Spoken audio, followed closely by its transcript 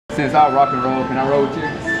Since I rock and roll, can I roll with you?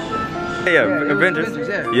 Yeah, Avengers.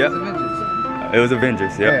 Yep. It was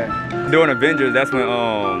Avengers, yep. Yeah. During Avengers, that's when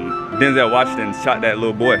Denzel Washington shot that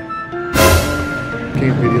little boy.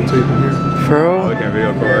 Can't videotape from here. For real? Oh, we can't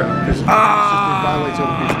video record.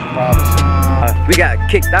 We got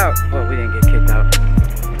kicked out. Well, we didn't get kicked out.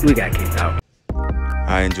 We got kicked out.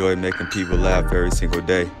 I enjoy making people laugh every single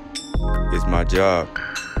day. It's my job.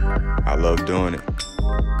 I love doing it.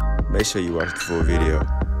 Make sure you watch the full video.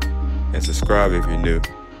 And subscribe if you're new.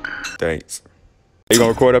 Thanks. Are you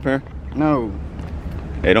gonna record up here? No.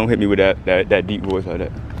 Hey, don't hit me with that deep voice like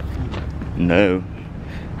that. No.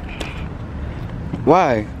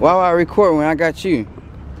 Why? Why would I record when I got you?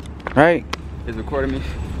 Right? It's recording me?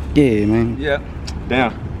 Yeah, man. Yeah.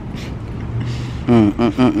 Damn.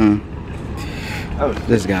 Oh,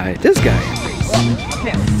 this guy. This guy. I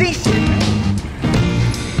can't see shit.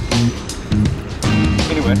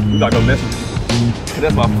 Anyway, we gotta go mess with people. Cause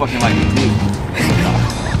that's what I fucking like to do.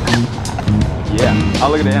 Yeah. I'll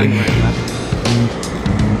look at the anime, man.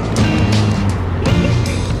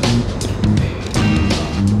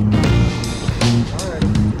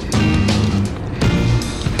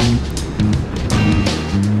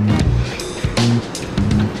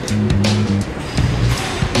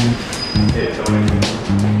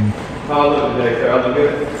 How I look today, sir? I look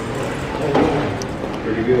good?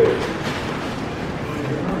 Pretty good.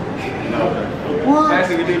 No, sir. What?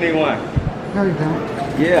 Actually, we do need one. No, you don't.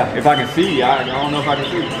 Yeah, if I can see you. I don't know if I can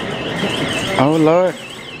see you. Oh, Lord.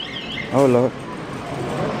 Oh, Lord.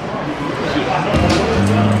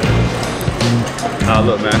 Oh,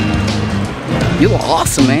 look, man. You look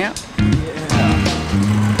awesome, man.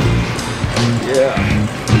 Yeah.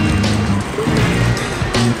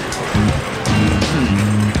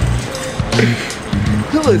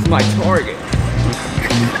 Who is my target?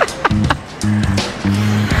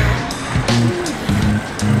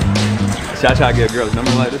 Should I try to get a girl's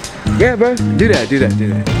number like this? Yeah, bro. Do that. Do that. Do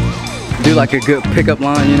that. Do like a good pickup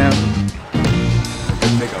line, you know?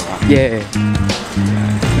 Good pickup line. Yeah.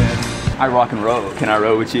 I rock and roll. Can I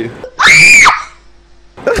roll with you?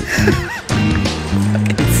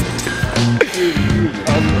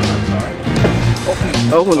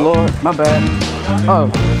 Oh, Lord. My bad. Oh.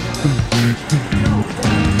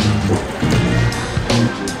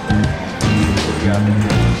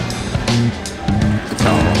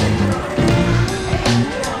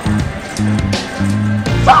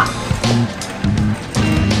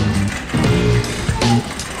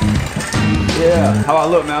 Yeah. How I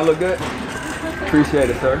look, man? I look good? Appreciate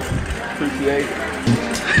it, sir. Appreciate it.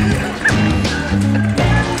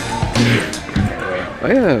 Oh,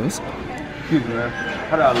 yeah. Excuse me, man.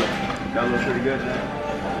 How do I look? Do I look pretty good?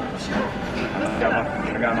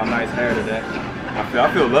 I got my nice hair today. I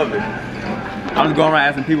feel lovely. I'm just going around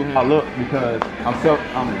asking people how I look because I'm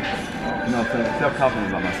you know what I'm saying, self-confident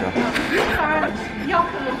about myself.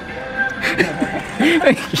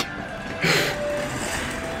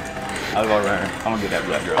 I'll go around. I'm gonna get that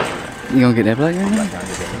black girl. You gonna get that black girl? I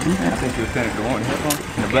think she was standing good morning in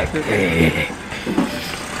the black fit. Yeah.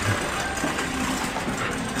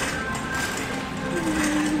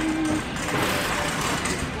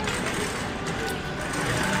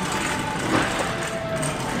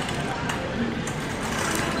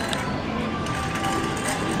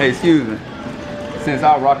 Hey, excuse me. Since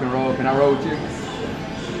I rock and roll, can I roll with you?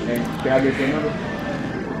 And can I get your number?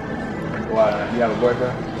 Why? You have a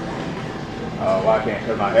boyfriend? Why I can't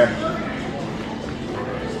cut my hair?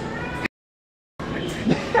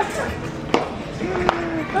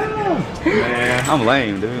 Man, I'm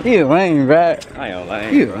lame, dude. You lame, bro. I ain't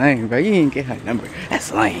lame. You lame, bro. You didn't get her number.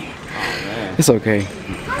 That's lame. Oh, man. It's okay.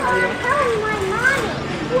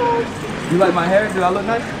 You like my hair? Do I look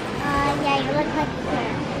nice? Yeah, you look like a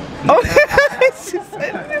girl. Oh, she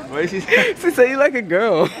said, What did she say? she said you like a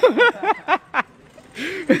girl.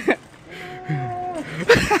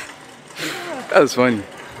 That was funny.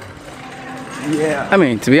 Yeah. I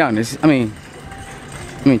mean, to be honest, to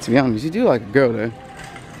be honest, you do like a girl, though.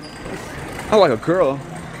 I like a girl.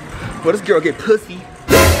 Well, this girl get pussy.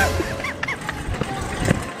 Look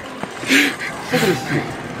at this shit.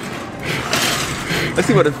 Let's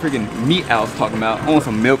see what the freaking meat owl's talking about. I want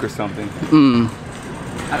some milk or something.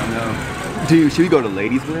 I don't know. Dude, should we go to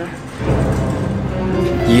ladies' wear?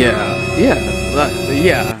 Yeah.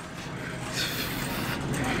 Yeah.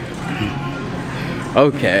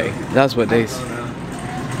 Okay, that's what they.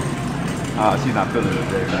 Oh, she's not feeling it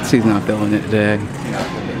today, man. She's not feeling it today. She's not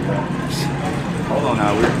feeling it today. Hold on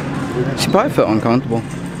now, She probably felt uncomfortable.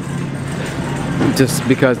 Just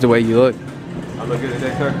because the way you look. I look good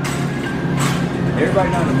today, sir. Everybody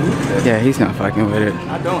not in the mood today. Yeah, he's not fucking with it.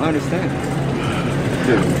 I don't understand.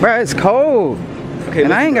 too. Bruh, it's cold. Okay,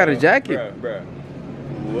 and I ain't got a listen, jacket. Bruh.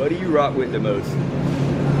 What do you rock with the most?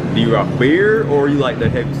 Do you rock beer or you like the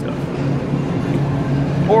heavy stuff?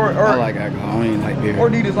 Or I like alcohol. I ain't like beer. Or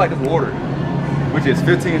do you just like this water, which is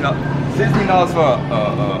 $16 for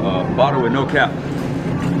a bottle with no cap?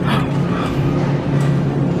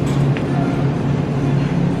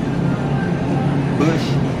 Bush.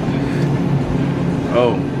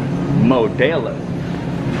 Oh, Modelo.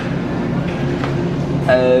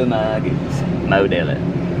 Oh my goodness, Modelo.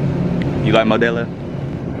 You like Modelo?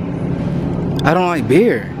 I don't like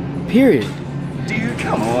beer. Period. Dude,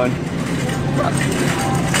 come on.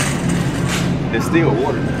 It's still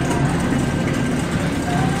water.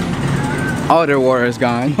 All their water is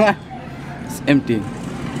gone. It's empty.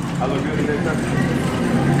 I look good today, sir.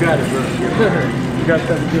 You got it, bro. Yes, sir. You got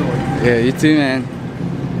something to do with it. Yeah, you too, man.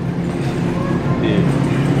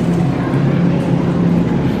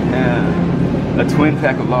 Yeah. A twin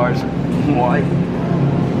pack of large white.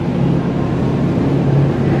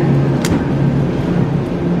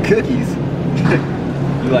 Cookies.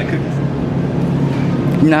 You like cookies?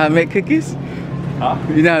 You know how to make cookies? Huh?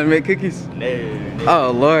 You know how to make cookies? No.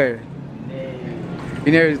 Oh, Lord.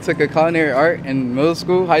 You never took a culinary art in middle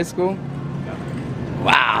school, high school? No.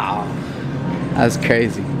 Wow. That's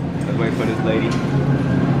crazy. Let's wait for this lady.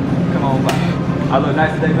 Come on by. I look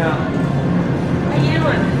nice today, man. How you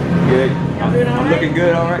doing? Good. Y'all doing all I'm right? looking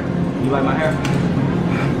good, all right? You like my hair?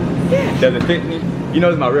 Yeah. Does it fit me? You know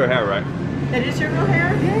it's my real hair, right? That is your real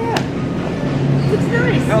hair? Yeah. Looks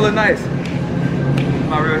nice. No, it look nice. It's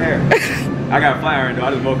my real hair. I got a fly iron though.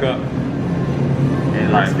 I just woke up.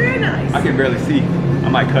 And Looks like, very nice. I can barely see. I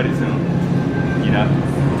might cut it soon. You know?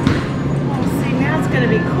 Oh, see, now it's going to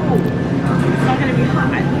be cool. It's not going to be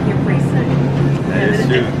hot. I think you're pretty soon. That is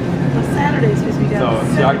true. Well, Saturday's supposed to be down.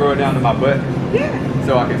 So should I grow it down to my butt Yeah.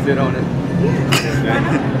 so I can sit on it?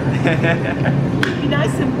 Be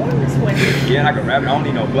nice and warm this winter. Yeah, and I can wrap it. I don't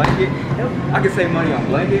need no blanket. Nope. I can save money on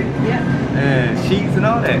blanket Yeah, and sheets and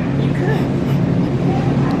all that. you could.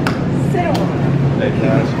 Sit on it. Thank you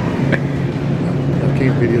guys. I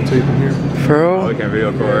can't videotape in here. For Oh, real? we can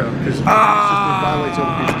video record. Because it violates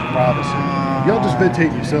other people's privacy. Y'all just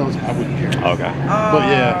videotape yourselves, I wouldn't care. Okay. But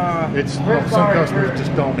yeah, it's some customers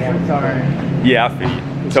just don't want it. Yeah, I feel you.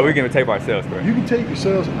 So we can tape ourselves, bro. You can tape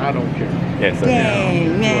yourselves, I don't care. Yeah, so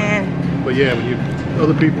Dang, man. But yeah, when you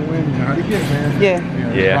other people in, you know how to get, man. Yeah. You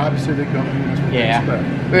know, Yeah. privacy they come in, that's what Yeah. they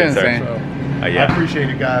expect. We Yes, sir. understand. So, yeah. I appreciate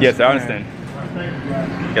it, guys. Yes, I understand. Thank you, guys.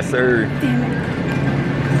 Yes, sir.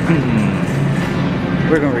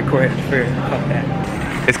 We're gonna record it for that.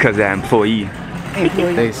 It's because that employee.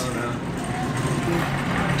 Thanks.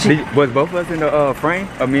 Was both of us in the frame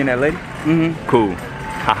of me and that lady? Mm-hmm. Cool.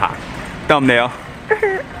 Haha. Thumbnail.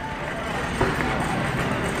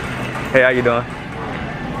 Hey, how you doing?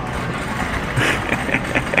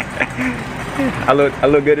 I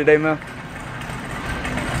look good today, man.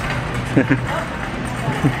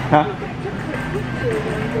 Huh?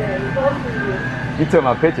 You took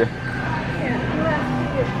my picture.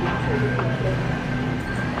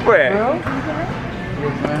 Where?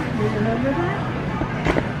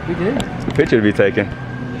 We did. Picture to be taken.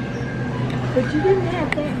 But you didn't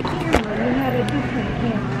have that camera, you had a different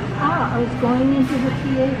camera. Ah, I was going into the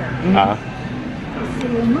theater to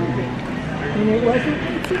see a movie. And it wasn't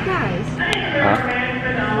with two guys.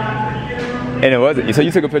 And it wasn't. So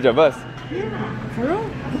you took a picture of us? Yeah, for real.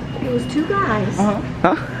 It was two guys.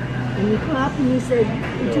 Huh? And you come up and you said,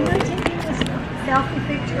 would you mind taking a selfie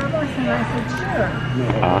picture of us? And I said,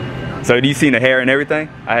 sure. So do you seen the hair and everything?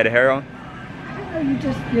 I had the hair on? I don't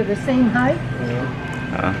know, you're the same height,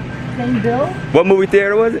 same build. What movie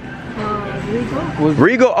theater was it? Regal.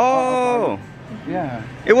 Regal. Oh, Yeah.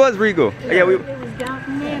 it was Regal. Yeah, we. It was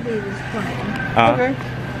Downton Abbey was playing. Okay.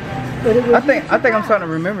 But it was I think I'm starting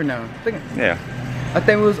to remember now. Yeah. I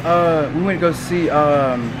think it was we went to go see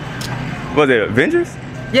Was it Avengers?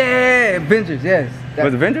 yeah, Avengers, yes.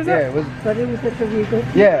 Was Avengers Yeah, up? it was But it was at the Regal.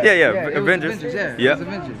 yeah. Yeah, it was Avengers. yeah. Yep. It was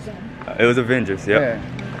Avengers. It was Avengers. Yep. Yeah.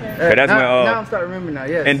 Okay, that's now, when, now I'm starting to remember now,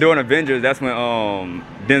 yes. And during Avengers, that's when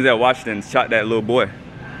Denzel Washington shot that little boy.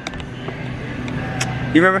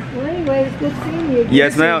 You remember? Well, anyway, it's good seeing you again.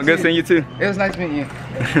 Yes, ma'am. Good seeing you too. It was nice meeting you.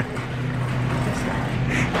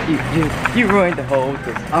 you ruined the whole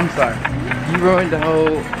I'm sorry. You ruined the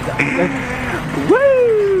whole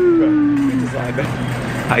Woo!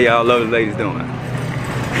 How y'all lovely ladies doing?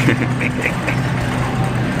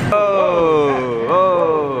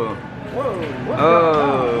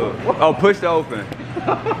 Oh, push to open.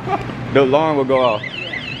 The alarm will go off.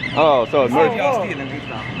 Oh, so it's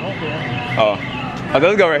Oh,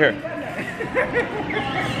 let's go right here.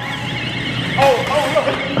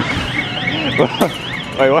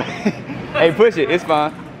 Wait, what? Hey, push it. It's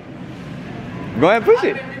fine. Go ahead and push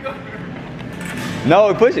it.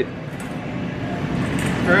 No, push it.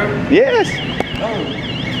 Yes.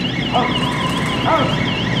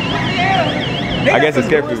 I guess it's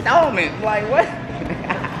scared food. Like what?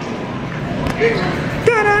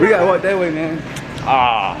 We gotta walk that way, man.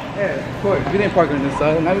 Ah. Yeah, of course. We didn't park on this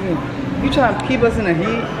side. Now we can. You trying to keep us in the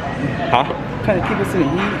heat? Huh? Trying to keep us in the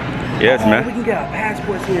heat? Yes, man. We can get our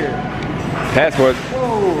passports here. Passports?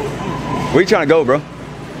 Whoa. Where you trying to go, bro? So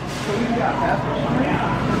we can get our passports.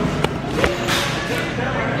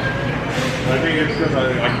 I think it's because I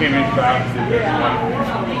came in fast.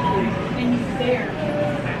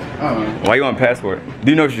 Why you want a passport?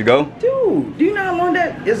 Do you know if you should go? Dude, do you know how long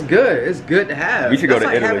that? It's good. It's good to have. We should go to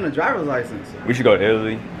like Italy. having a driver's license. We should go to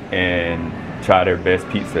Italy and try their best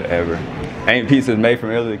pizza ever. Ain't pizza made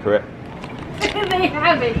from Italy, correct? They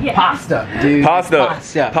have it, yeah. Pasta, dude.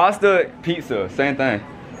 Pasta, pizza, same thing.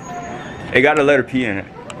 It got a letter P in it.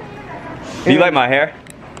 Do you like my hair?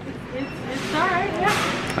 It's alright,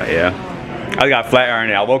 yeah. Oh, yeah. I got flat iron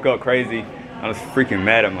it. I woke up crazy. I was freaking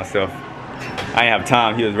mad at myself. I didn't have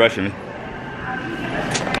time. He was rushing me.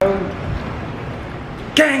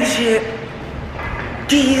 Gang shit.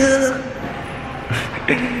 Yeah.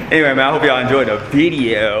 Anyway, man, I hope y'all enjoyed the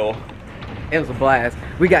video. It was a blast.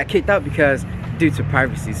 We got kicked out because due to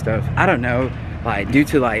privacy stuff. I don't know, like due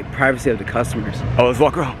to like privacy of the customers. Oh, let's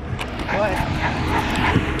walk around. What?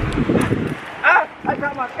 Ah! I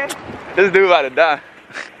dropped my case. This dude about to die.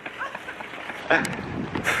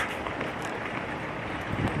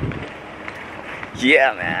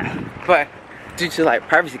 Yeah, man. But due to like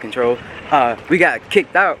privacy control, we got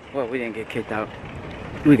kicked out. Well, we didn't get kicked out.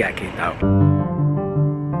 We got kicked out.